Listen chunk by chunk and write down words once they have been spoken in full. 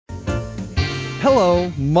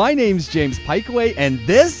Hello, my name's James Pikeway, and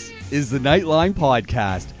this is the Nightline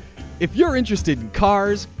Podcast. If you're interested in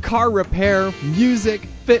cars, car repair, music,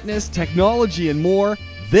 fitness, technology, and more,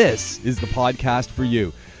 this is the podcast for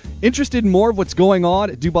you. Interested in more of what's going on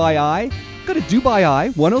at Dubai Eye? Go to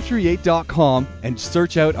DubaiEye1038.com and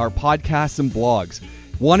search out our podcasts and blogs.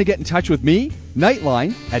 Want to get in touch with me?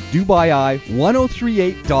 Nightline at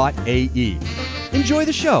DubaiEye1038.ae. Enjoy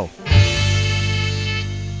the show.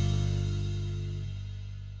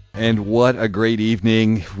 And what a great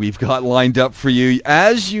evening we've got lined up for you.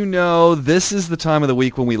 As you know, this is the time of the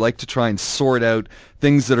week when we like to try and sort out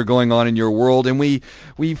things that are going on in your world, and we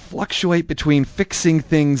fluctuate between fixing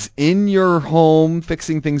things in your home,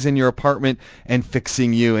 fixing things in your apartment, and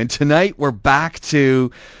fixing you. And tonight we're back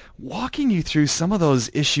to walking you through some of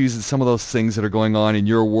those issues and some of those things that are going on in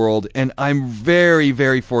your world. And I'm very,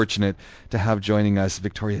 very fortunate to have joining us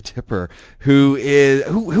Victoria Tipper, who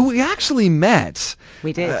we actually met.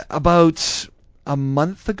 We did. About a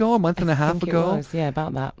month and a half ago. It was, yeah,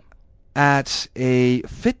 about that. At a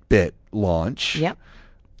Fitbit launch. Yep.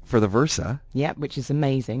 For the Versa. Yep, which is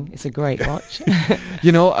amazing. It's a great watch.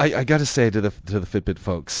 You know, I got to say to the Fitbit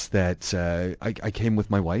folks that I came with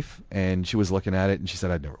my wife, and she was looking at it, and she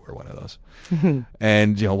said, I'd never wear one of those.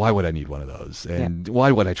 And, you know, why would I need one of those? And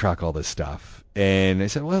why would I track all this stuff? And I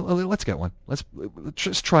said, well, let's get one. Let's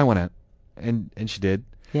just try one out. And she did.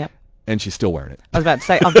 Yep. And she's still wearing it. I was about to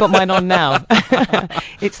say, I've got mine on now.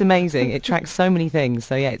 It's amazing. It tracks so many things.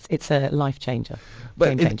 So, yeah, it's a life changer.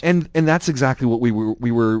 But and that's exactly what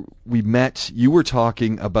we met. You were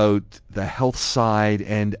talking about the health side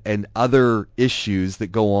and other issues that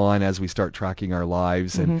go on as we start tracking our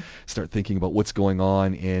lives and start thinking about what's going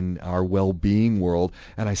on in our well-being world.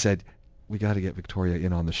 And I said, we got to get Victoria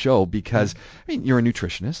in on the show because I mean, you're a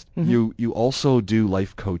nutritionist. You also do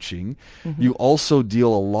life coaching. You also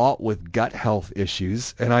deal a lot with gut health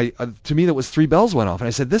issues. And to me, that was 3 bells went off. And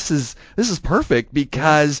I said, this is perfect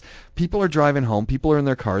because people are driving home, people are in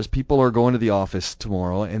their cars, people are going to the office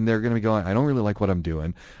tomorrow, and they're going to be going, I don't really like what I'm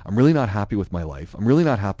doing. I'm really not happy with my life. I'm really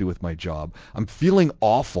not happy with my job. I'm feeling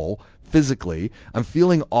awful physically. I'm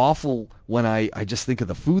feeling awful when I just think of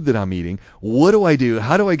the food that I'm eating. What do I do?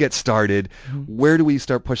 How do I get started? Where do we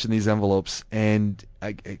start pushing these envelopes? And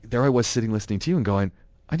there I was sitting listening to you and going,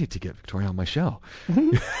 I need to get Victoria on my show.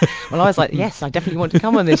 Well, I was like, yes, I definitely want to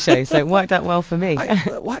come on this show. So it worked out well for me.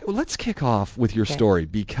 Let's kick off with your story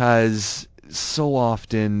because so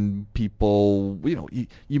often people, you know,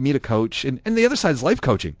 you meet a coach and the other side is life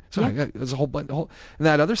coaching. So there's a whole bunch, and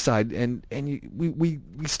that other side, and we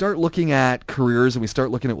start looking at careers and we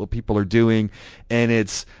start looking at what people are doing, and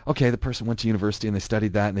it's okay. The person went to university and they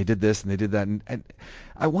studied that and they did this and they did that, and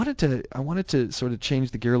I wanted to sort of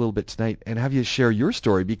change the gear a little bit tonight and have you share your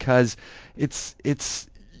story because it's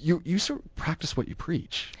you sort of practice what you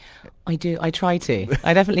preach. I do. I try to.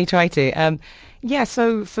 I definitely try to.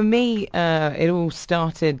 So for me, it all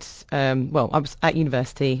started, well, I was at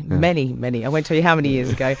university many, I won't tell you how many years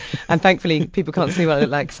ago, and thankfully people can't see what I look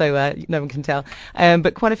like, so no one can tell.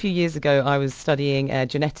 But quite a few years ago, I was studying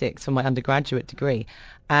genetics for my undergraduate degree,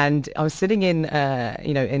 and I was sitting in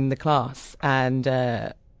the class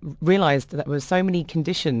and realized that there were so many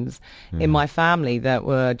conditions in my family that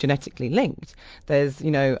were genetically linked. There's,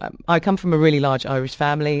 I come from a really large Irish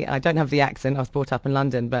family. I don't have the accent. I was brought up in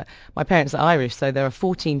London, but my parents are Irish, so there are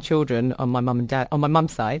 14 children on my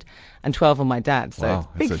mum's side, and 12 on my dad's. So wow,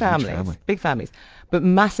 big families, but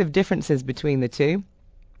massive differences between the two.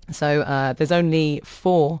 So there's only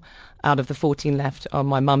 4 out of the 14 left on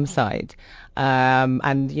my mum's side.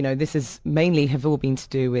 And, this is mainly have all been to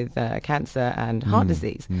do with cancer and heart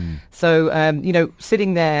disease. So,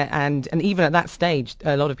 sitting there and even at that stage,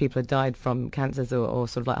 a lot of people had died from cancers or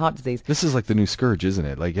sort of like heart disease. This is like the new scourge, isn't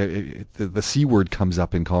it? Like the C word comes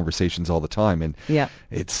up in conversations all the time, and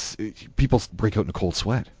people break out in a cold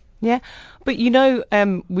sweat. Yeah, but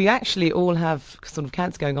we actually all have sort of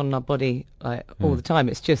cancer going on in our body all the time.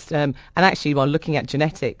 It's just, and actually while looking at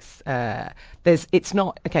genetics, it's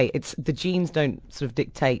the genes don't sort of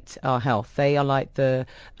dictate our health. They are like a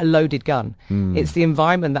loaded gun. It's the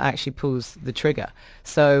environment that actually pulls the trigger.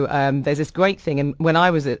 So there's this great thing, and when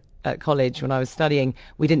I was at college, when I was studying,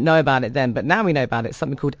 we didn't know about it then, but now we know about it.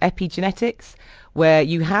 Something called epigenetics, where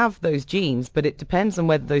you have those genes, but it depends on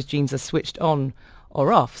whether those genes are switched on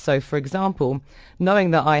or off. So, for example,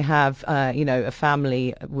 knowing that I have, a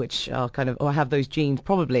family which are or have those genes,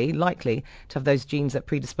 probably likely to have those genes that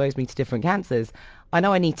predispose me to different cancers, I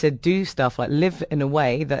know I need to do stuff like live in a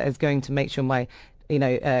way that is going to make sure my,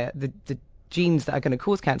 the genes that are going to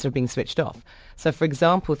cause cancer are being switched off. So, for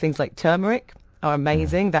example, things like turmeric are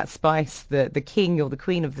amazing. That spice, the king or the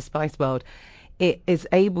queen of the spice world, it is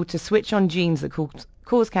able to switch on genes that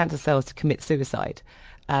cause cancer cells to commit suicide.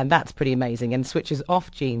 And that's pretty amazing, and switches off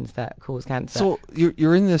genes that cause cancer. So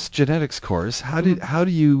you're in this genetics course. How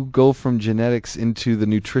do you go from genetics into the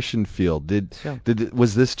nutrition field?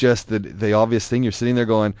 Was this just the obvious thing? You're sitting there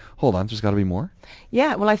going, hold on, there's got to be more?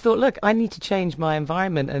 Yeah, well, I thought, look, I need to change my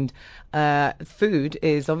environment, and food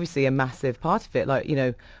is obviously a massive part of it. Like,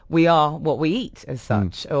 we are what we eat as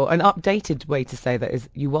such, or an updated way to say that is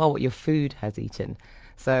you are what your food has eaten.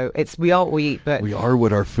 So we are what we eat, but we are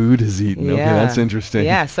what our food has eaten. Yeah, okay, that's interesting.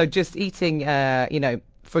 Yeah, so just eating,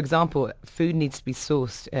 for example, food needs to be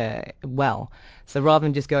sourced well. So rather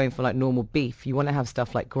than just going for like normal beef, you want to have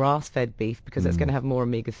stuff like grass-fed beef because it's going to have more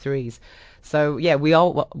omega-3s. So yeah, we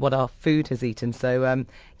are what our food has eaten. So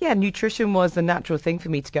nutrition was a natural thing for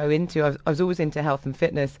me to go into. I was always into health and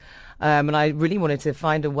fitness, and I really wanted to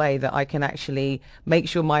find a way that I can actually make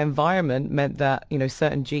sure my environment meant that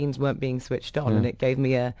certain genes weren't being switched on, and it gave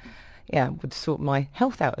me would sort my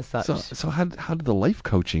health out as such. So how did the life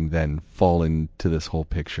coaching then fall into this whole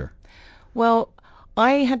picture? Well,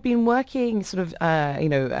 I had been working sort of,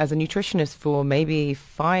 as a nutritionist for maybe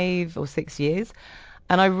 5 or 6 years,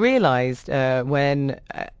 and I realised when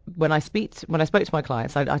I spoke to my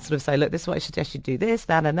clients, I sort of say, look, this is what I suggest you do: this,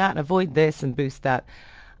 that, and that, and avoid this, and boost that.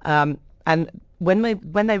 And when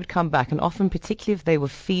they would come back, and often particularly if they were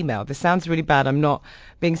female, this sounds really bad, I'm not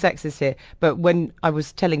being sexist here, but when I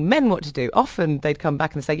was telling men what to do, often they'd come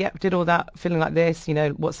back and say, yep, did all that, feeling like this,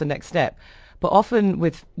 what's the next step? But often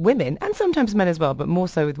with women, and sometimes men as well, but more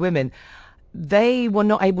so with women, they were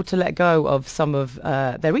not able to let go of some of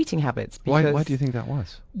their eating habits. Why do you think that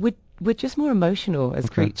was? We're just more emotional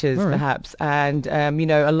as creatures, All right. perhaps, and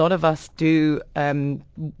a lot of us do.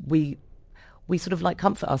 We sort of like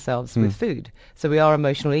comfort ourselves with food, so we are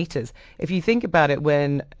emotional eaters. If you think about it,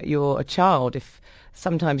 when you're a child, if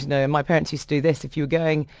sometimes my parents used to do this. If you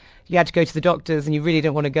had to go to the doctors and you really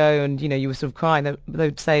didn't want to go, and you were sort of crying,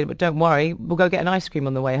 they'd say, "But don't worry, we'll go get an ice cream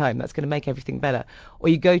on the way home. That's going to make everything better." Or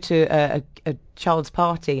you go to a child's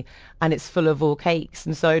party and it's full of all cakes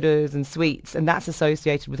and sodas and sweets, and that's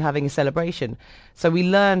associated with having a celebration. So we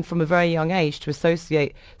learn from a very young age to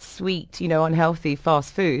associate sweet, unhealthy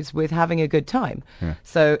fast foods with having a good time. Yeah.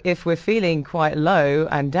 So if we're feeling quite low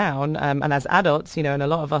and down, and as adults, and a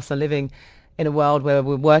lot of us are living in a world where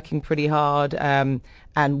we're working pretty hard, and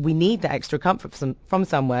we need that extra comfort from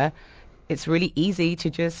somewhere, it's really easy to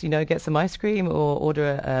just, get some ice cream or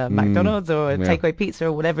order a McDonald's or a takeaway pizza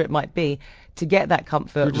or whatever it might be to get that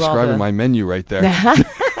comfort. You're describing my menu right there.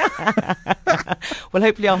 Well,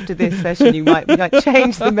 hopefully after this session we might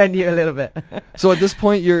change the menu a little bit. So at this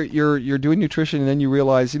point you're doing nutrition, and then you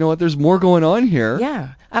realize, there's more going on here. Yeah,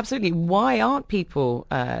 absolutely. Why aren't people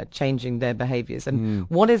changing their behaviors, and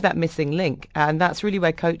what is that missing link? And that's really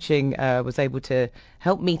where coaching was able to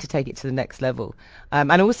help me to take it to the next level.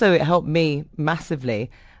 And also it helped me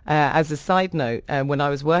massively. As a side note, when I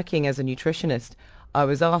was working as a nutritionist, I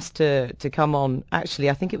was asked to come on, actually,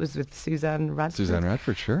 I think it was with Suzanne Radford. Suzanne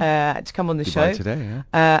Radford, sure. To come on the Dubai show. Today,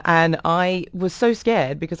 yeah. And I was so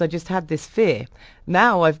scared because I just had this fear.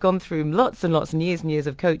 Now I've gone through lots and lots and years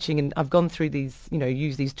of coaching, and I've gone through these,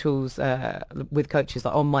 use these tools with coaches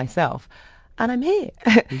on myself. And I'm here.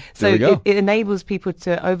 So it enables people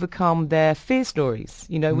to overcome their fear stories.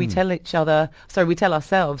 We tell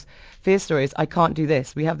ourselves fear stories. I can't do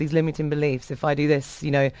this. We have these limiting beliefs. If I do this,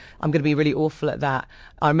 I'm going to be really awful at that.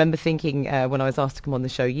 I remember thinking when I was asked to come on the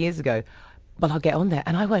show years ago, but I'll get on there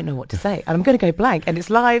and I won't know what to say. And I'm going to go blank, and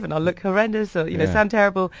it's live, and I'll look horrendous or, sound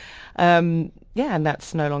terrible. And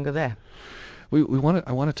that's no longer there. I want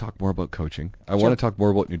to talk more about coaching. I want to talk more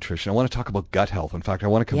about nutrition. I want to talk about gut health. In fact, I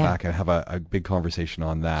want to come back and have a big conversation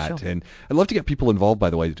on that. Sure. And I'd love to get people involved, by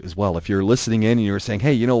the way, as well. If you're listening in and you're saying,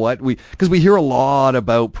 hey, you know what? Because we hear a lot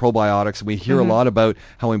about probiotics, and we hear a lot about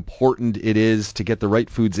how important it is to get the right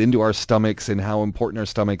foods into our stomachs, and how important our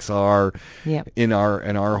stomachs are in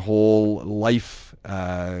our whole life.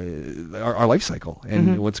 Our life cycle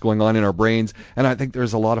and what's going on in our brains. And I think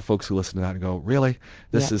there's a lot of folks who listen to that and go, really?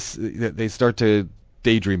 They start to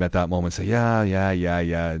daydream at that moment, say, yeah.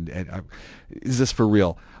 And is this for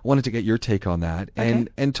real? I wanted to get your take on that,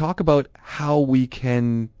 and talk about how we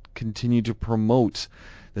can continue to promote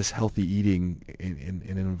this healthy eating in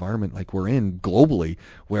an environment like we're in globally,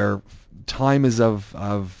 where time is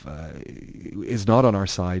is not on our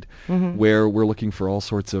side, where we're looking for all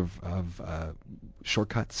sorts of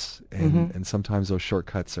shortcuts, Mm-hmm. and sometimes those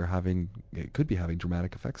shortcuts could be having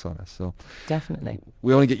dramatic effects on us. So Definitely.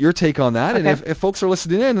 we want to get your take on that. Okay. And if folks are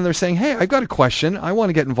listening in and they're saying, hey, I've got a question, I want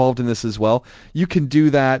to get involved in this as well, you can do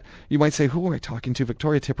that. You might say, who am I talking to?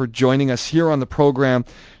 Victoria Tipper joining us here on the program.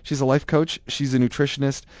 She's a life coach. She's a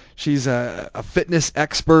nutritionist. She's a fitness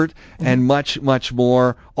expert, and much, much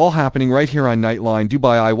more. All happening right here on Nightline,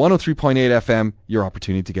 Dubai Eye 103.8 FM. Your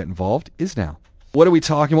opportunity to get involved is now. What are we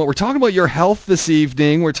talking about? We're talking about your health this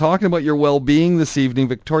evening. We're talking about your well-being this evening.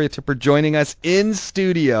 Victoria Tipper joining us in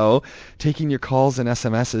studio, taking your calls and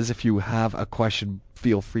SMSs. If you have a question,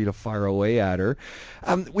 feel free to fire away at her.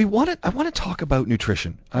 I want to talk about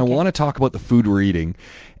nutrition. Okay. I want to talk about the food we're eating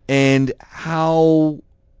and how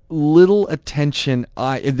little attention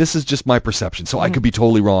and this is just my perception, so I could be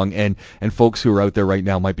totally wrong, and folks who are out there right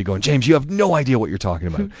now might be going, James, you have no idea what you're talking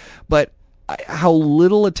about. But how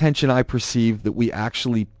little attention I perceive that we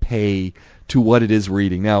actually pay to what it is we're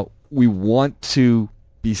eating. Now, we want to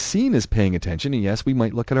be seen as paying attention, and yes, we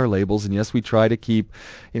might look at our labels, and yes, we try to keep,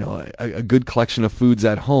 a good collection of foods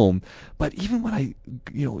at home. But even when I,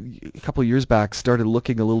 a couple of years back started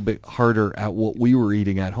looking a little bit harder at what we were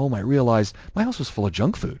eating at home, I realized my house was full of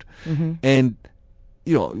junk food. Mm-hmm. And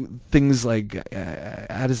things like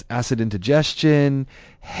acid indigestion,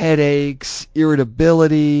 headaches,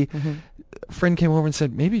 irritability. Mm-hmm. A friend came over and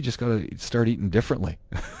said, maybe you just got to start eating differently.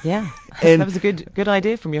 Yeah, and that was a good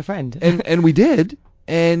idea from your friend. and we did,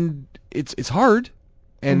 and it's hard,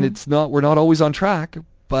 and we're not always on track,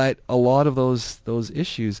 but a lot of those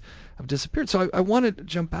issues have disappeared. So I want to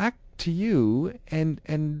jump back to you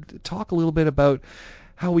and talk a little bit about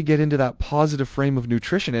how we get into that positive frame of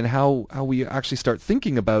nutrition and how we actually start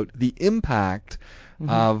thinking about the impact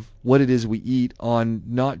of what it is we eat on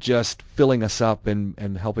not just filling us up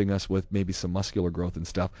and helping us with maybe some muscular growth and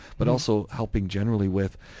stuff, but also helping generally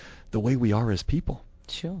with the way we are as people.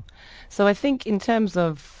 Sure. So I think in terms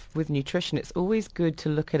of with nutrition, it's always good to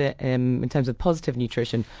look at it in terms of positive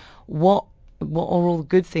nutrition. What are all the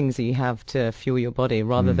good things that you have to fuel your body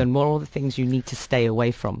rather than what are all the things you need to stay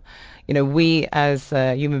away from? We as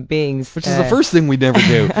human beings... Which is the first thing we never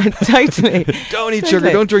do. Totally. Don't eat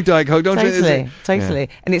sugar, don't drink Diet Coke, don't Totally. Yeah.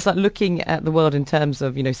 And it's like looking at the world in terms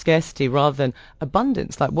of, scarcity rather than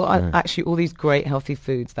abundance. Like what are actually all these great healthy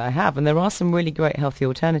foods that I have? And there are some really great healthy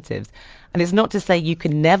alternatives. And it's not to say you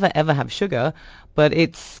can never, ever have sugar, but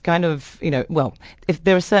it's kind of, if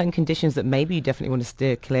there are certain conditions that maybe you definitely want to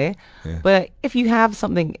steer clear. Yeah. But if you have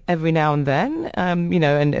something every now and then,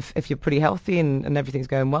 and if you're pretty healthy and everything's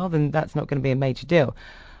going well, then that's not going to be a major deal.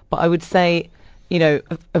 But I would say,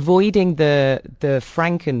 avoiding the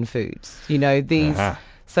Franken foods, these.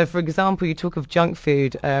 So, for example, you talk of junk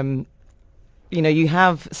food. You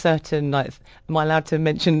have certain, like, am I allowed to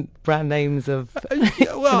mention brand names of... okay,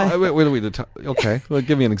 well,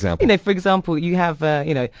 give me an example. For example, you have,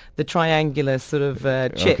 the triangular sort of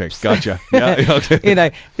chips. Okay, gotcha. Yeah,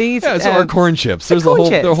 okay. These... or corn chips. There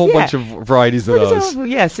are a whole bunch of varieties of those. For example,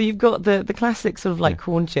 yeah, so you've got the classic sort of like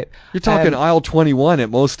corn chip. You're talking aisle 21 at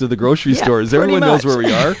most of the grocery stores. Everyone knows where we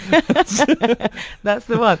are. That's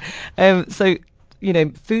the one. So,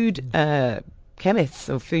 food... chemists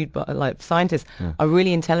or food scientists are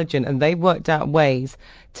really intelligent, and they've worked out ways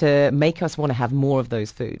to make us want to have more of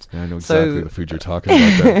those foods. Yeah, I know exactly the food you're talking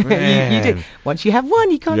about there. you do. Once you have one,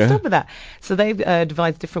 you can't stop with that. So they've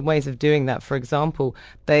devised different ways of doing that. For example,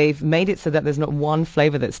 they've made it so that there's not one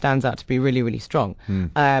flavor that stands out to be really, really strong.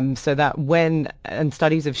 So that and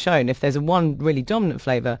studies have shown, if there's one really dominant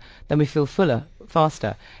flavor, then we feel fuller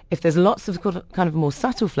faster. If there's lots of kind of more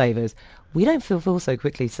subtle flavors, we don't feel full so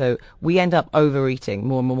quickly, so we end up overeating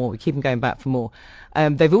more and more. We keep on going back for more.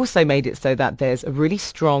 They've also made it so that there's a really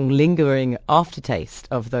strong lingering aftertaste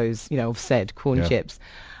of those, of said corn chips.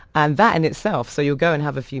 And that in itself, so you'll go and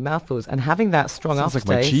have a few mouthfuls, and having that strong aftertaste.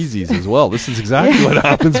 Sounds like my cheesies as well. This is exactly what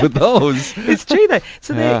happens with those. It's true though.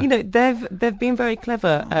 So they've been very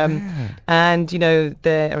clever, and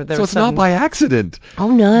there. So it's not by accident.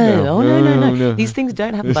 Oh no. These things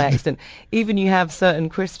don't happen by accident. Even you have certain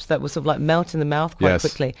crisps that will sort of like melt in the mouth quite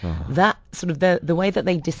quickly. That sort of the way that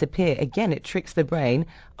they disappear. Again, it tricks the brain.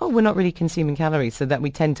 Oh, we're not really consuming calories, so that we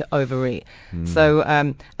tend to overeat. So,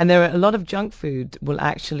 and there are a lot of junk food will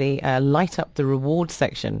actually light up the reward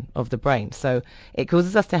section of the brain. So it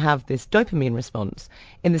causes us to have this dopamine response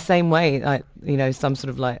in the same way, like, some sort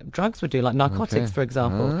of like drugs would do, like narcotics, for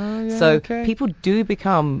example. People do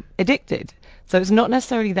become addicted. So it's not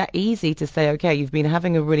necessarily that easy to say, okay, you've been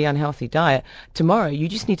having a really unhealthy diet. Tomorrow, you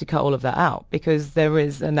just need to cut all of that out because there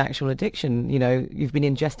is an actual addiction. You've been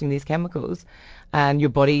ingesting these chemicals. and your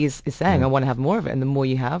body is saying, I want to have more of it, and the more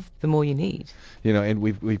you have, the more you need. And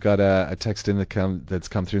we've got a text in that's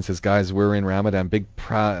come through and says, guys, we're in Ramadan. Big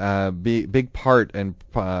part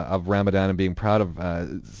of Ramadan and being proud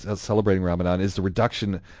of celebrating Ramadan is the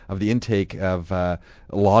reduction of the intake of a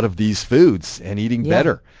lot of these foods and eating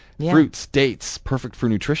better. Yeah. Fruits, dates, perfect for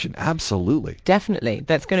nutrition. Absolutely. Definitely.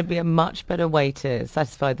 That's going to be a much better way to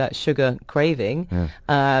satisfy that sugar craving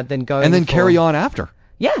than going and then carry on after.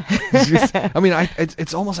 Yeah. I mean,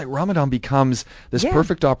 it's almost like Ramadan becomes this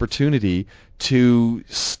perfect opportunity to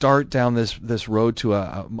start down this road to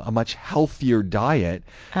a much healthier diet.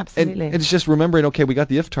 Absolutely. And it's just remembering, okay, we got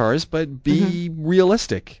the iftars, but be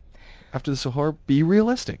realistic. After the suhoor, be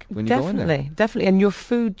realistic when you go in there. Definitely. And your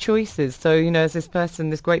food choices. So, as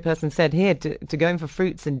this great person said here, to going for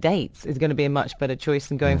fruits and dates is going to be a much better choice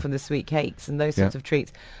than going for the sweet cakes and those sorts of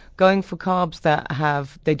treats. Going for carbs that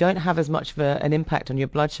they don't have as much of an impact on your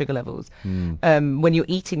blood sugar levels when you're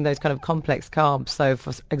eating those kind of complex carbs. So,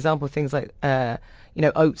 for example, things like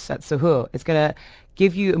oats at suhoor, it's going to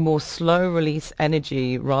give you a more slow release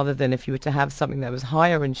energy rather than if you were to have something that was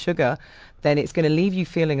higher in sugar, then it's going to leave you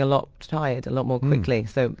feeling a lot tired a lot more quickly.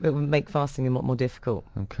 So it will make fasting a lot more difficult.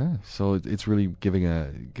 Okay, so it's really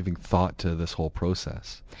giving thought to this whole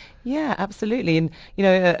process. Yeah, absolutely. And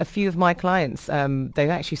a few of my clients, they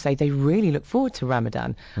actually say they really look forward to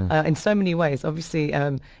Ramadan in so many ways. Obviously,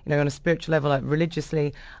 on a spiritual level, like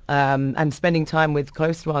religiously, and spending time with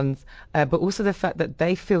close ones, but also the fact that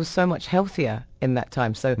they feel so much healthier in that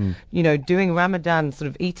time. So, doing Ramadan, sort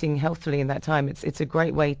of eating healthily in that time, it's a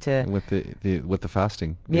great way to with the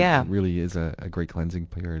fasting. Yeah, it really is a great cleansing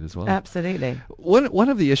period as well. Absolutely. One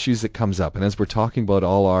of the issues that comes up, and as we're talking about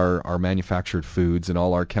all our manufactured foods and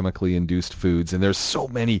all our chemically induced foods, and there's so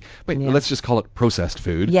many, but let's just call it processed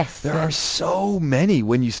food. Yes. There are so many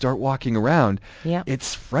when you start walking around. Yeah.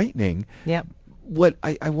 It's frightening. Yeah. What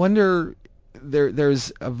I wonder,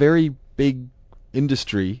 there's a very big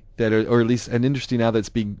industry or at least an industry now that's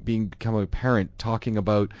become apparent, talking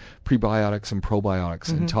about prebiotics and probiotics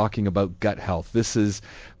and talking about gut health. This has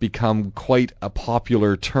become quite a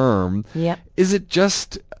popular term. Yeah. Is it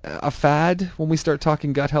just a fad when we start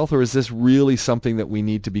talking gut health, or is this really something that we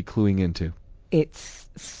need to be cluing into? It's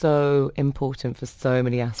so important for so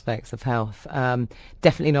many aspects of health.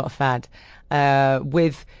 Definitely not a fad.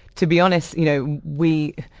 To be honest,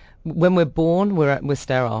 when we're born, we're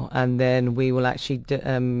sterile, and then we will actually,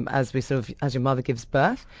 as your mother gives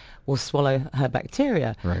birth, will swallow her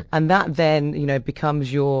bacteria, right. And that then,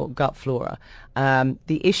 becomes your gut flora.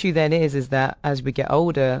 The issue then is that as we get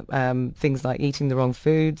older, things like eating the wrong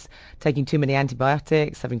foods, taking too many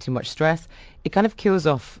antibiotics, having too much stress, it kind of kills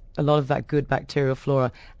off a lot of that good bacterial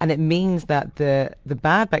flora, and it means that the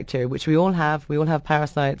bad bacteria, which we all have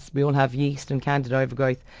parasites, we all have yeast and candida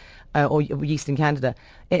overgrowth. Or yeast and candida,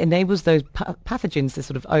 it enables those pathogens to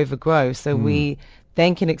sort of overgrow, so we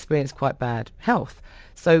then can experience quite bad health.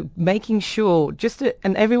 So making sure,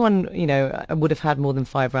 and everyone, would have had more than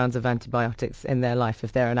 5 rounds of antibiotics in their life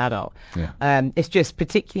if they're an adult. Yeah. It's just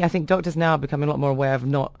particularly, I think doctors now are becoming a lot more aware of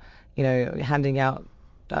not, handing out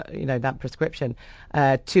that prescription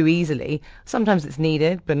too easily. Sometimes it's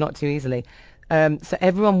needed, but not too easily. So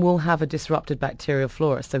everyone will have a disrupted bacterial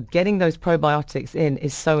flora. So getting those probiotics in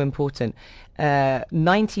is so important.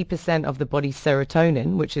 90% of the body's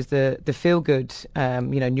serotonin, which is the feel-good,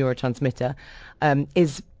 neurotransmitter,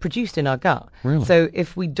 is produced in our gut. Really? So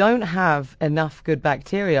if we don't have enough good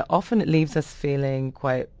bacteria, often it leaves us feeling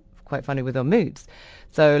quite funny with our moods.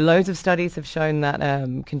 So loads of studies have shown that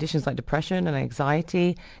conditions like depression and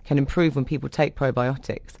anxiety can improve when people take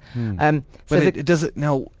probiotics. But it doesn't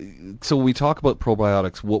now. So when we talk about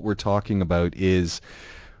probiotics, what we're talking about is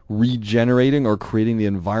regenerating or creating the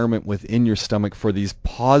environment within your stomach for these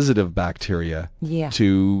positive bacteria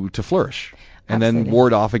to flourish, and Absolutely. then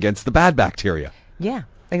ward off against the bad bacteria. Yeah.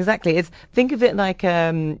 Exactly. Think of it like,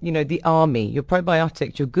 the army. Your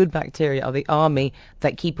probiotics, your good bacteria are the army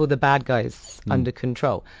that keep all the bad guys under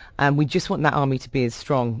control. And we just want that army to be as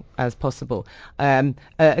strong as possible.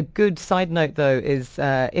 A good side note, though, is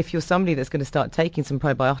if you're somebody that's going to start taking some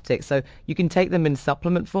probiotics, so you can take them in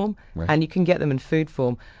supplement form, right. And you can get them in food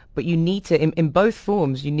form. But you need to, in both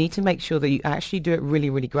forms, you need to make sure that you actually do it really,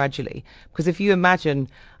 really gradually. Because if you imagine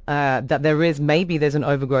that there's an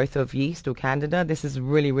overgrowth of yeast or candida, this is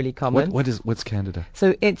really, really common. What's candida?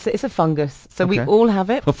 So it's a fungus. So okay. we all have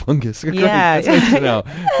it. A fungus. Yeah. That's nice to know.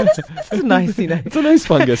 It's nice, It's a nice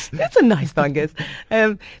fungus. It's a nice fungus.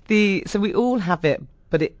 So we all have it.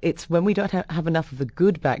 But it's when we don't have enough of the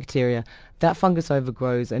good bacteria that fungus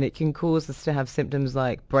overgrows, and it can cause us to have symptoms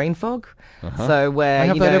like brain fog. Uh-huh. So where I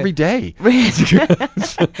have that every day.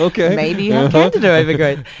 Okay. Maybe you have candida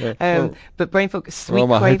overgrowth. Or- But brain fog, Or sweet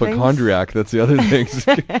I'm a cravings. hypochondriac. That's the other thing.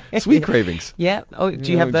 Sweet cravings. Yeah. Oh,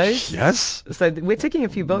 do you have those? Yes. So we're ticking a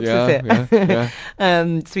few boxes Yeah, here.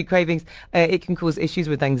 yeah. Sweet cravings. It can cause issues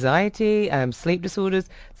with anxiety, sleep disorders,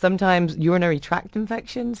 sometimes urinary tract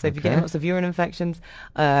infections. So if you're getting Okay. lots of urine infections,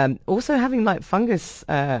 also having like fungus,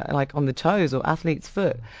 like on the toes or athlete's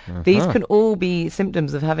foot. These Uh-huh. can all be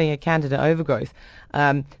symptoms of having a candida overgrowth.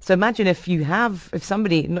 So imagine if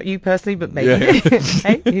somebody, not you personally, but maybe, Yeah.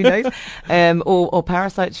 hey, who knows, or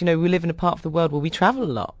parasites. We live in a part of the world where we travel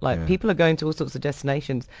a lot. Like Yeah. people are going to all sorts of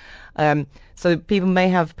destinations. So people may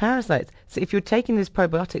have parasites. So if you're taking these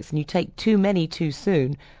probiotics and you take too many too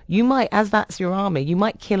soon, you might, as that's your army, you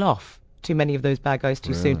might kill off too many of those bad guys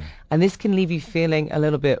too soon. Really? And this can leave you feeling a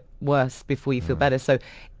little bit worse before you feel better. So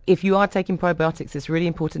if you are taking probiotics, it's really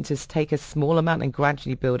important to take a small amount and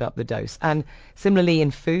gradually build up the dose. And similarly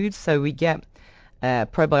in foods, so we get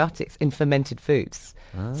probiotics in fermented foods.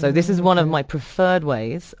 So this is one of my preferred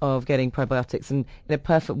ways of getting probiotics. And in a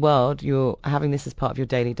perfect world, you're having this as part of your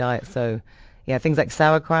daily diet. So yeah, things like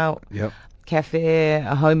sauerkraut, Yep. kefir,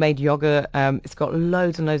 a homemade yogurt. It's got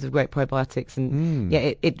loads and loads of great probiotics, and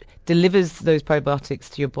it delivers those probiotics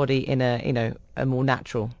to your body in a more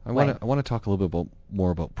natural way. I want to talk a little bit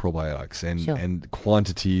more about probiotics Sure. and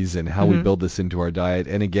quantities and how we build this into our diet.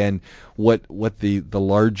 And again, what the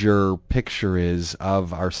larger picture is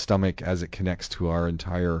of our stomach as it connects to our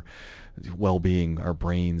entire well-being, our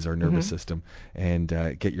brains, our nervous system, and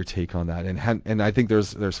get your take on that. And I think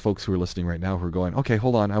there's folks who are listening right now who are going, okay,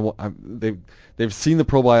 hold on, they've seen the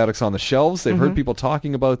probiotics on the shelves, they've heard people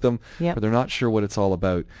talking about them, Yep. but they're not sure what it's all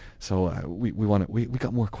about. So we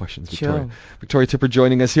got more questions, Victoria. Sure. Victoria Tipper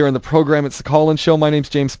joining us here on the program. It's the Call-In Show. My name's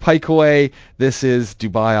James Pikeway. This is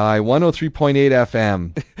Dubai Eye 103.8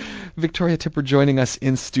 FM. Victoria Tipper joining us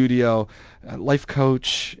in studio, life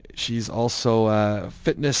coach. She's also a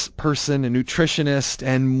fitness person, a nutritionist,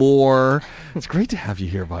 and more. It's great to have you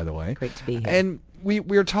here, by the way. Great to be here. And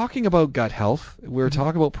we're talking about gut health. We're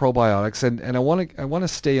talking about probiotics, and I want to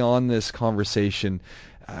stay on this conversation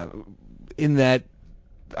in that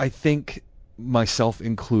I think, myself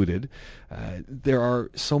included, there are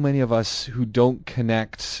so many of us who don't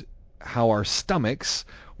connect how our stomachs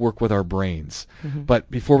work with our brains. But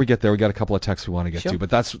before we get there, we got a couple of texts we want to get Sure. to. But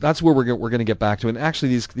that's where we're going to get back to. And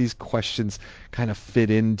actually, these questions kind of fit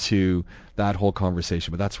into that whole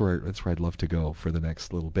conversation. But that's where I'd love to go for the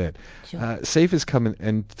next little bit. Sure. Safe is coming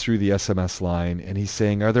in through the SMS line, and he's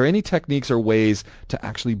saying, are there any techniques or ways to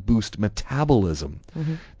actually boost metabolism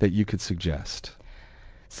that you could suggest?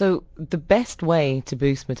 So the best way to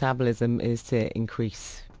boost metabolism is to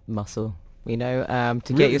increase muscle. To Really?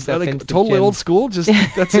 get yourself Like into the totally gym. old school? Just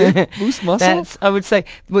that's it? Boost muscle? I would say,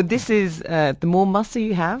 well, this is the more muscle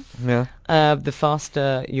you have, Yeah. the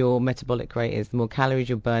faster your metabolic rate is, the more calories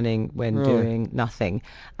you're burning when Really? doing nothing,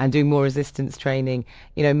 and doing more resistance training.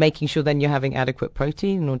 Making sure then you're having adequate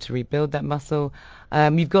protein in order to rebuild that muscle.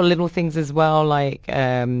 You've got little things as well like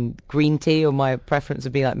green tea, or my preference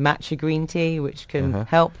would be like matcha green tea, which can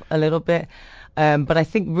help a little bit. But I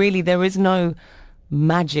think really there is no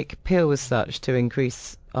magic pill as such to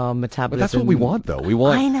increase our metabolism. But that's what we want, though. We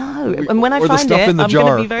want. I know. And when I or the find stuff it, in the I'm jar,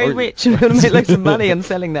 going to be very rich. I'm going to make loads of money on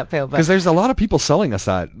selling that pill. Because there's a lot of people selling us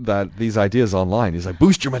that these ideas online. He's like,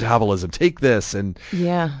 boost your metabolism, take this, and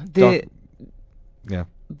yeah, yeah.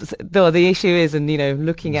 the issue is, and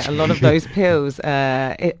looking at a lot of those pills,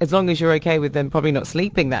 as long as you're okay with them probably not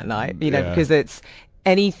sleeping that night, Yeah. because it's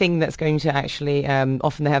anything that's going to actually,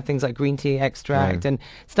 often they have things like green tea extract Right. and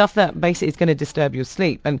stuff that basically is going to disturb your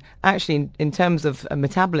sleep. And actually, in terms of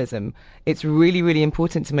metabolism, it's really, really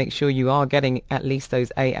important to make sure you are getting at least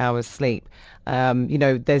those 8 hours sleep.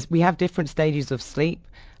 We have different stages of sleep,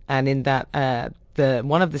 and in that,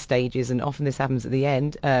 one of the stages, and often this happens at the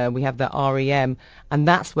end, we have the REM, and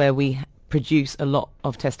that's where we produce a lot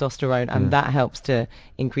of testosterone, and that helps to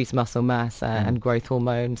increase muscle mass and growth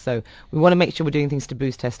hormone. So we want to make sure we're doing things to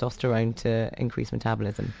boost testosterone to increase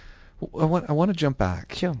metabolism. I want to jump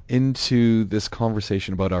back Sure. into this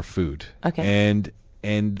conversation about our food. Okay.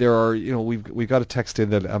 And there are, we've got a text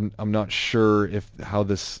in that I'm not sure if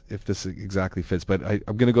this exactly fits, but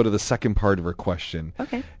I'm going to go to the second part of her question.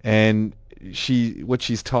 Okay. And what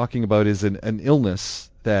she's talking about is an illness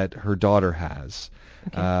that her daughter has.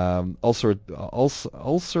 Okay. Ulcerative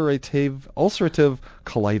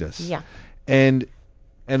colitis. Yeah.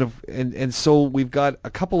 And so we've got a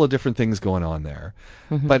couple of different things going on there.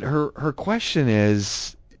 But her question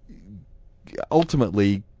is,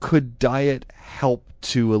 ultimately, could diet help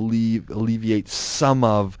to alleviate some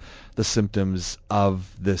of the symptoms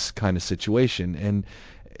of this kind of situation? And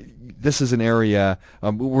this is an area,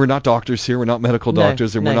 we're not doctors here, we're not medical No,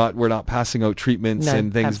 doctors, and no. we're not passing out treatments No,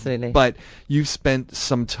 and things. absolutely. But you've spent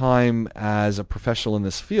some time as a professional in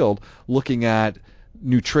this field looking at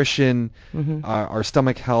nutrition, our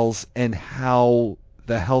stomach health, and how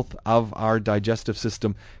the health of our digestive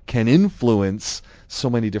system can influence so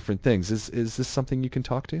many different things. Is this something you can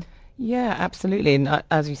talk to? Yeah, absolutely. And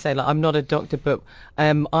as you say, like, I'm not a doctor, but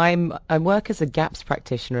I work as a GAPS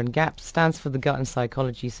practitioner, and GAPS stands for the Gut and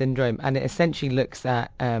Psychology Syndrome, and it essentially looks at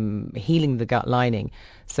healing the gut lining.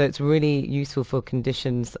 So it's really useful for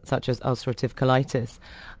conditions such as ulcerative colitis.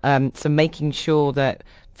 So making sure that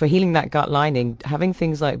for healing that gut lining, having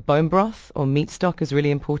things like bone broth or meat stock is really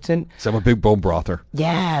important. So I'm a big bone brother.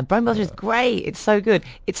 Yeah, bone broth is great. It's so good.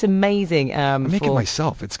 It's amazing. I make it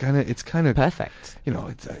myself. It's kind of Perfect.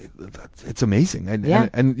 it's amazing. And, Yeah.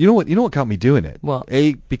 and you know what got me doing it? What?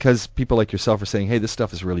 Because people like yourself are saying, hey, this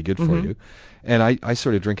stuff is really good for you. And I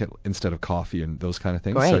sort of drink it instead of coffee and those kind of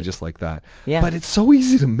things. So I Great. just like that. Yeah. But it's so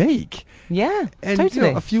easy to make. Yeah, And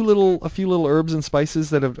totally. a few little herbs and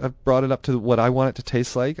spices that have brought it up to what I want it to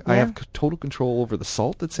taste like. I Yeah. have total control over the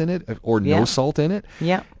salt that's in it, or Yeah. no salt in it.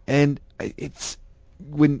 Yeah. And it's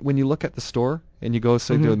when you look at the store and you go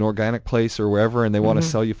say to an organic place or wherever, and they want to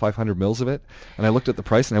sell you 500 mils of it, and I looked at the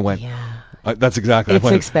price and I went, Yeah. that's exactly. It's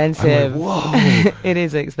expensive. I went, whoa. It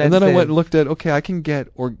is expensive. And then I went and looked at, okay, I can get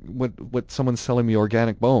what someone's selling me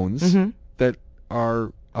organic bones that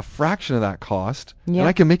are a fraction of that cost, and Yeah.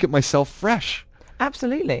 I can make it myself fresh.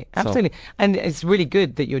 Absolutely, absolutely, and it's really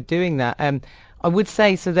good that you're doing that. I would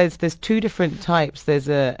say so. There's two different types. There's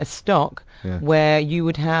a stock where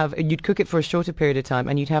you'd cook it for a shorter period of time,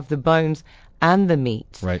 and you'd have the bones and the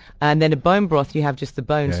meat. Right. And then a bone broth, you have just the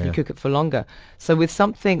bones, and you Yeah. cook it for longer. So with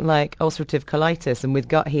something like ulcerative colitis and with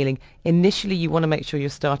gut healing, initially you want to make sure you're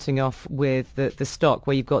starting off with the stock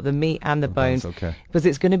where you've got the meat and the bones, okay. because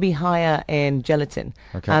it's going to be higher in gelatin,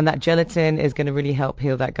 and that gelatin is going to really help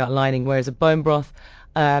heal that gut lining. Whereas a bone broth,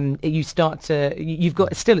 it's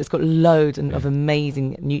got loads of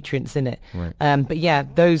amazing nutrients in it. Right. But yeah,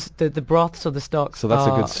 the broths or the stocks. So that's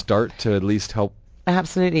a good start to at least help.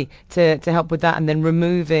 Absolutely, to help with that, and then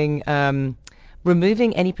removing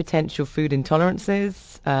any potential food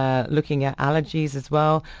intolerances, looking at allergies as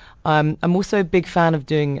well. I'm also a big fan of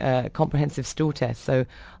doing comprehensive stool tests. So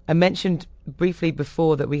I mentioned briefly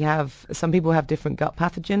before that some people have different gut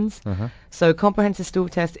pathogens. So comprehensive stool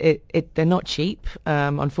tests, they're not cheap,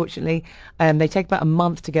 unfortunately, and they take about a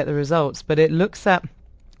month to get the results, but it looks at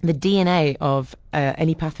the DNA of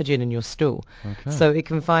any pathogen in your stool. Okay. So it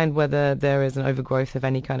can find whether there is an overgrowth of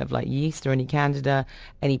any kind of like yeast or any candida,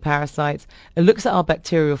 any parasites. It looks at our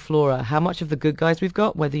bacterial flora, how much of the good guys we've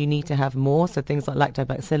got, whether you need to have more, so things like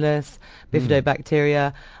lactobacillus,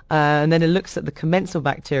 bifidobacteria, and then it looks at the commensal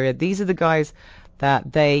bacteria. These are the guys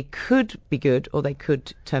that they could be good or they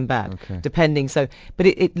could turn bad, depending. So, but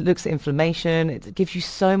it looks at inflammation. It gives you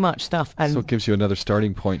so much stuff, and so it gives you another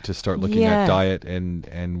starting point to start looking at diet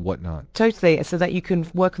and whatnot. Totally, so that you can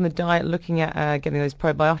work on the diet, looking at getting those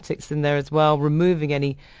probiotics in there as well, removing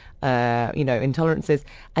any intolerances,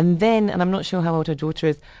 and I'm not sure how old her daughter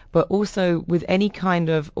is, but also with any kind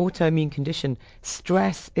of autoimmune condition,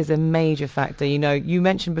 stress is a major factor. You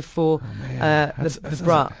mentioned before the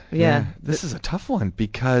bra. This is a tough one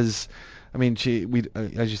because, I mean,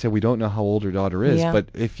 as you said, we don't know how old her daughter is, but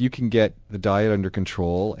if you can get the diet under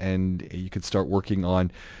control and you could start working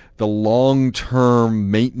on the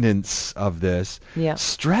long-term maintenance of this,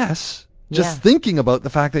 stress. Just thinking about the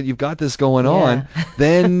fact that you've got this going on,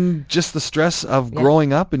 then just the stress of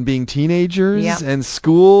growing up and being teenagers and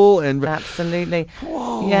school and absolutely.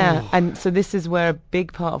 Whoa. Yeah, and so this is where a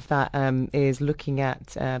big part of that is looking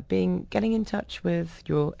at getting in touch with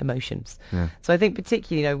your emotions. Yeah. So I think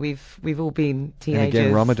particularly, we've all been teenagers. And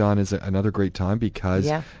again, Ramadan is another great time because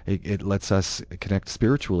it lets us connect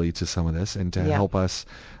spiritually to some of this and to help us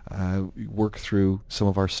work through some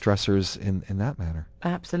of our stressors in that manner.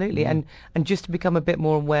 Absolutely, and just to become a bit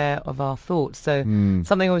more aware of our thoughts. So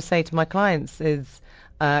something I always say to my clients is,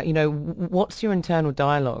 what's your internal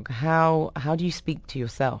dialogue? How do you speak to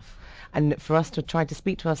yourself? And for us to try to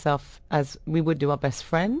speak to ourselves as we would do our best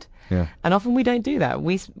friend. Yeah. And often we don't do that.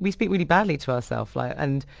 We speak really badly to ourselves,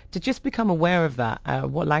 and to just become aware of that.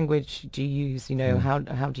 What language do you use? How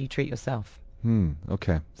do you treat yourself?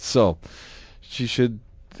 Okay, so she should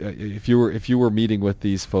if you were meeting with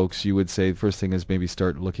these folks, you would say the first thing is maybe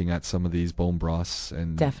start looking at some of these bone broths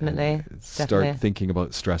and Definitely. start thinking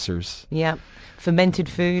about stressors. Yeah, fermented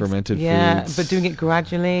foods. Fermented foods. But doing it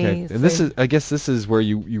gradually. Okay. And I guess this is where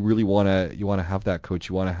you really want to have that coach.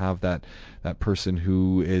 You want to have that person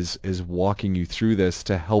who is walking you through this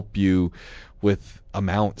to help you with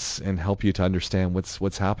amounts and help you to understand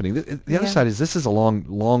what's happening. The other side is this is a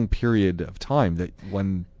long period of time that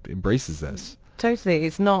one embraces this. Totally,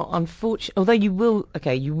 it's not unfortunate. Although you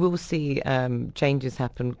will see changes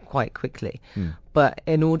happen quite quickly. But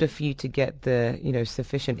in order for you to get the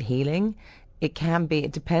sufficient healing, it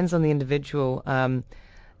depends on the individual.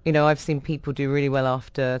 I've seen people do really well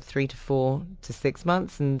after 3 to 4 to 6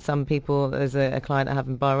 months, and some people, there's a client I have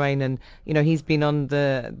in Bahrain, and he's been on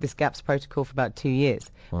this GAPS protocol for about 2 years,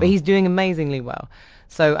 but he's doing amazingly well.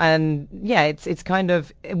 So, and yeah, it's kind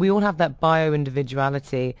of, we all have that bio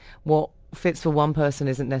individuality. What fits for one person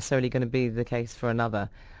isn't necessarily going to be the case for another.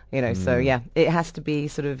 So yeah, it has to be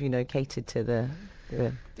sort of catered to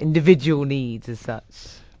the individual needs as such.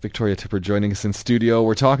 Victoria Tipper joining us in studio.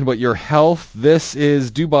 We're talking about your health. This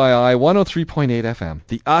is Dubai Eye 103.8 FM.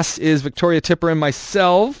 The us is Victoria Tipper and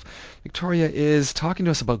myself. Victoria is talking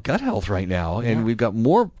to us about gut health right now, and we've got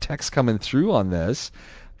more texts coming through on this.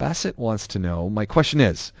 Bassett wants to know, my question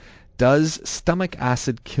is, does stomach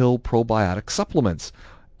acid kill probiotic supplements?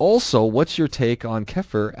 Also, what's your take on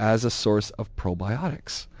kefir as a source of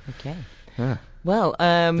probiotics? Okay. Yeah. Well,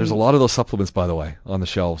 there's a lot of those supplements, by the way, on the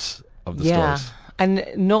shelves of the stores. And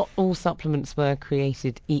not all supplements were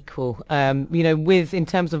created equal. In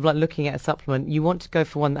terms of like looking at a supplement, you want to go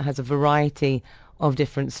for one that has a variety of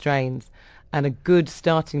different strains. And a good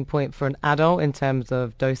starting point for an adult in terms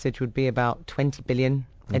of dosage would be about 20 billion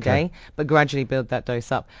a day, but gradually build that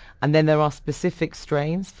dose up. And then there are specific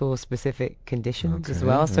strains for specific conditions as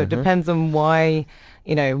well. So it depends on why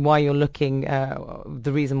you're looking,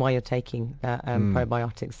 the reason why you're taking that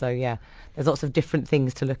probiotics. So yeah, there's lots of different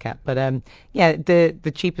things to look at. But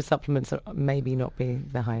the cheaper supplements are maybe not be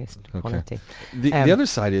the highest quality. The other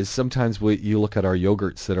side is sometimes you look at our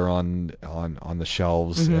yogurts that are on the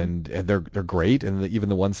shelves, and they're great, and even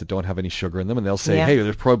the ones that don't have any sugar in them, and they'll say, hey,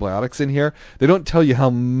 there's probiotics in here. They don't tell you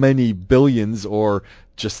how many billions or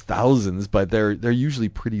just thousands, but they're usually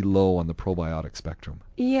pretty low on the probiotic spectrum.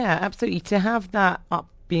 Yeah, absolutely. To have that up,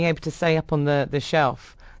 being able to say up on the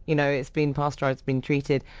shelf, it's been pasteurized, it's been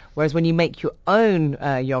treated. Whereas when you make your own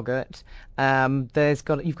yogurt, you've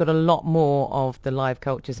got a lot more of the live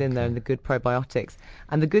cultures in there and the good probiotics.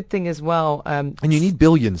 And the good thing as well. And you need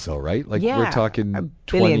billions, though, right? Like we're talking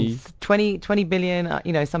billions, 20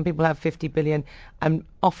 billion. Some people have 50 billion, and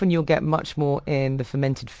often you'll get much more in the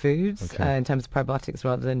fermented foods in terms of probiotics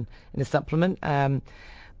rather than in a supplement.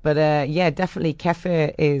 But definitely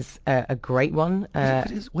kefir is a great one.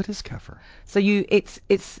 What is kefir? So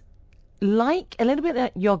it's like a little bit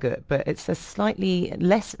like yogurt, but it's a slightly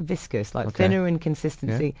less viscous, thinner in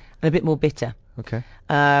consistency and a bit more bitter. Okay.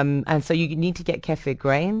 And so you need to get kefir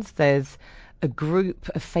grains. There's a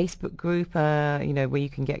Facebook group, where you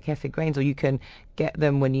can get kefir grains, or you can get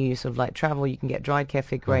them when you sort of like travel. You can get dried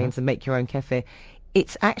kefir grains and make your own kefir.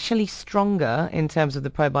 It's actually stronger in terms of the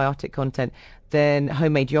probiotic content than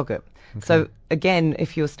homemade yogurt. So again,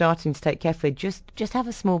 if you're starting to take kefir, just have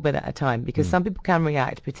a small bit at a time, because some people can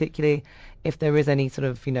react, particularly if there is any sort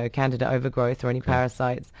of candida overgrowth or any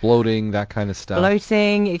parasites. Bloating, that kind of stuff.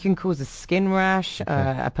 Bloating, it can cause a skin rash.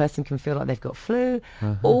 A person can feel like they've got flu.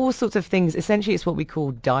 All sorts of things. Essentially, it's what we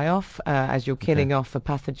call die-off, as you're killing off a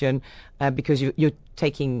pathogen because you're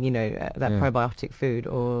taking that probiotic food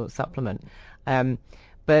or supplement.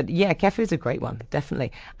 But yeah, kefir is a great one,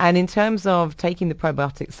 definitely. And in terms of taking the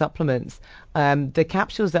probiotic supplements, the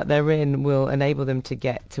capsules that they're in will enable them to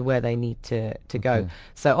get to where they need to go.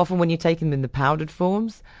 So often when you're taking them in the powdered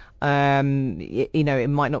forms, it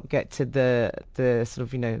might not get to the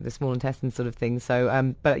sort of the small intestine sort of thing.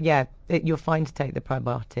 So but yeah, you're fine to take the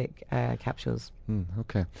probiotic capsules.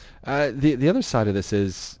 Okay. The other side of this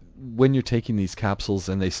is, when you're taking these capsules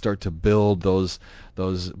and they start to build those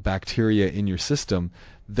bacteria in your system,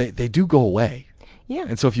 they do go away. Yeah.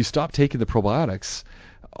 And so if you stop taking the probiotics,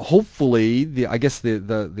 hopefully the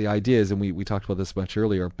idea is, and we talked about this much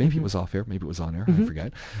earlier, maybe it was off air, maybe it was on air, I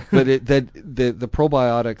forget, but the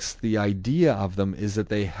probiotics, the idea of them is that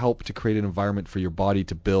they help to create an environment for your body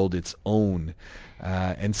to build its own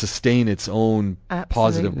and sustain its own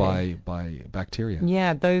positive Absolutely. by bacteria.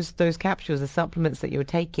 Yeah, those capsules, the supplements that you're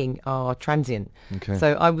taking are transient. Okay.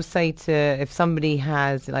 So I would say to if somebody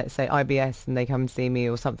has, like say IBS, and they come see me,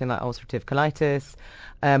 or something like ulcerative colitis,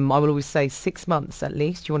 I will always say 6 months at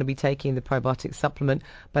least you want to be taking the probiotic supplement,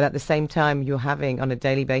 but at the same time you're having on a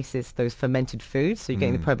daily basis those fermented foods, so you're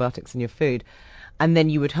getting the probiotics in your food. And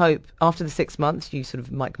then you would hope after the 6 months you sort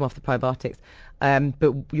of might come off the probiotics,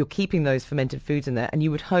 but you're keeping those fermented foods in there, and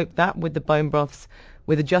you would hope that with the bone broths,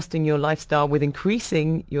 with adjusting your lifestyle, with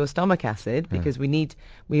increasing your stomach acid, because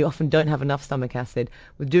we often don't have enough stomach acid,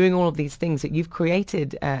 with doing all of these things, that you've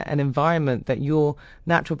created an environment that your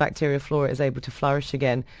natural bacterial flora is able to flourish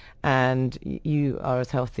again, and you are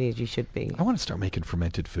as healthy as you should be. I want to start making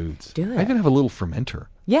fermented foods. Do I it. even have a little fermenter.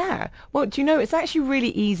 Yeah. Well, do you know, it's actually really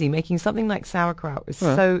easy. Making something like sauerkraut is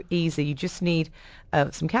Yeah. so easy. You just need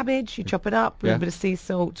some cabbage, you chop it up, a Yeah. little bit of sea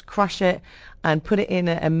salt, crush it, and put it in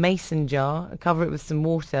a mason jar, cover it with some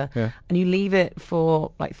water, Yeah. and you leave it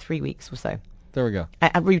for like 3 weeks or so There we go.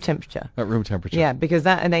 at room temperature. At room temperature. Yeah, because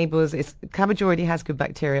that enables, cabbage already has good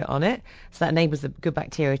bacteria on it, so that enables the good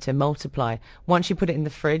bacteria to multiply. Once you put it in the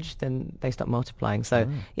fridge, then they stop multiplying. So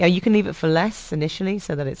yeah, you can leave it for less initially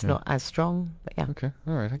so that it's not as strong. But yeah, Okay.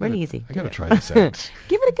 All right. really easy. I Do gotta it. try this out.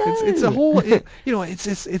 Give it a go. It's a whole, it's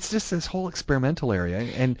just this whole experimental area,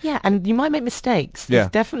 and Yeah, and you might make mistakes. Yeah.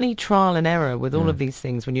 There's definitely trial and error with all of these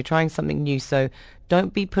things when you're trying something new. So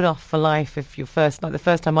don't be put off for life if like the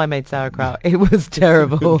first time I made sauerkraut, it was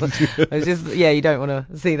terrible. It was just, you don't want to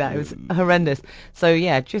see that. It was horrendous. So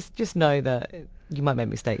yeah, just know that you might make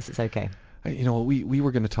mistakes. It's okay. We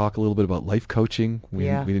were going to talk a little bit about life coaching. We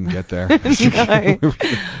Yeah. didn't get there. No.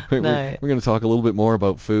 We're going to talk a little bit more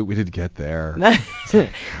about food. We didn't get there. No.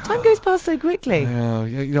 Time goes past so quickly. We're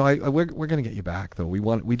going to get you back though. We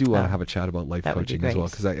do want to have a chat about life that would be coaching as well,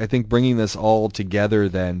 great. because I think bringing this all together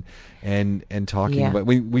then and talking Yeah.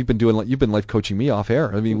 about you've been life coaching me off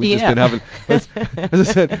air. I mean, we've just Yeah. been having, as I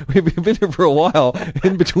said, we've been here for a while.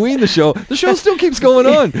 In between the show still keeps going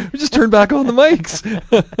on. We just turned back on the mics.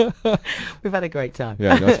 We've had a great time.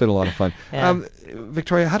 Yeah, no, it's been a lot of fun. Yeah.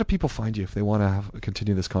 Victoria, how do people find you if they want to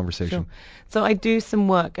continue this conversation? Sure. So I do some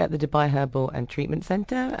work at the Dubai Herbal and Treatment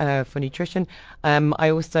Centre for nutrition. I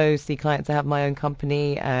also see clients. I have my own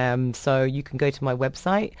company, so you can go to my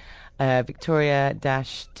website,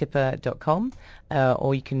 victoria-tipper.com,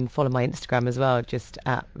 or you can follow my Instagram as well, just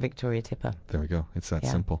at Victoria Tipper. There we go. It's that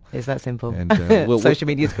Yeah, simple. it's that simple. And Social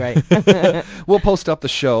media is great. We'll post up the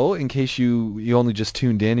show in case you only just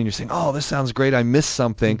tuned in and you're saying, oh, this sounds great, I missed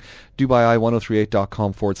something.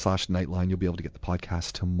 DubaiI1038.com/Nightline. You'll be able to get the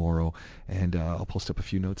podcast tomorrow, and I'll post up a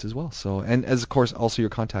few notes as well. So, and as of course also your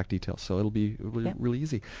contact details. So it'll be really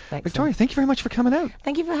easy. Excellent. Victoria, thank you very much for coming out.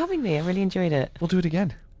 Thank you for having me. I really enjoyed it. We'll do it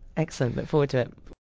again. Excellent. Look forward to it.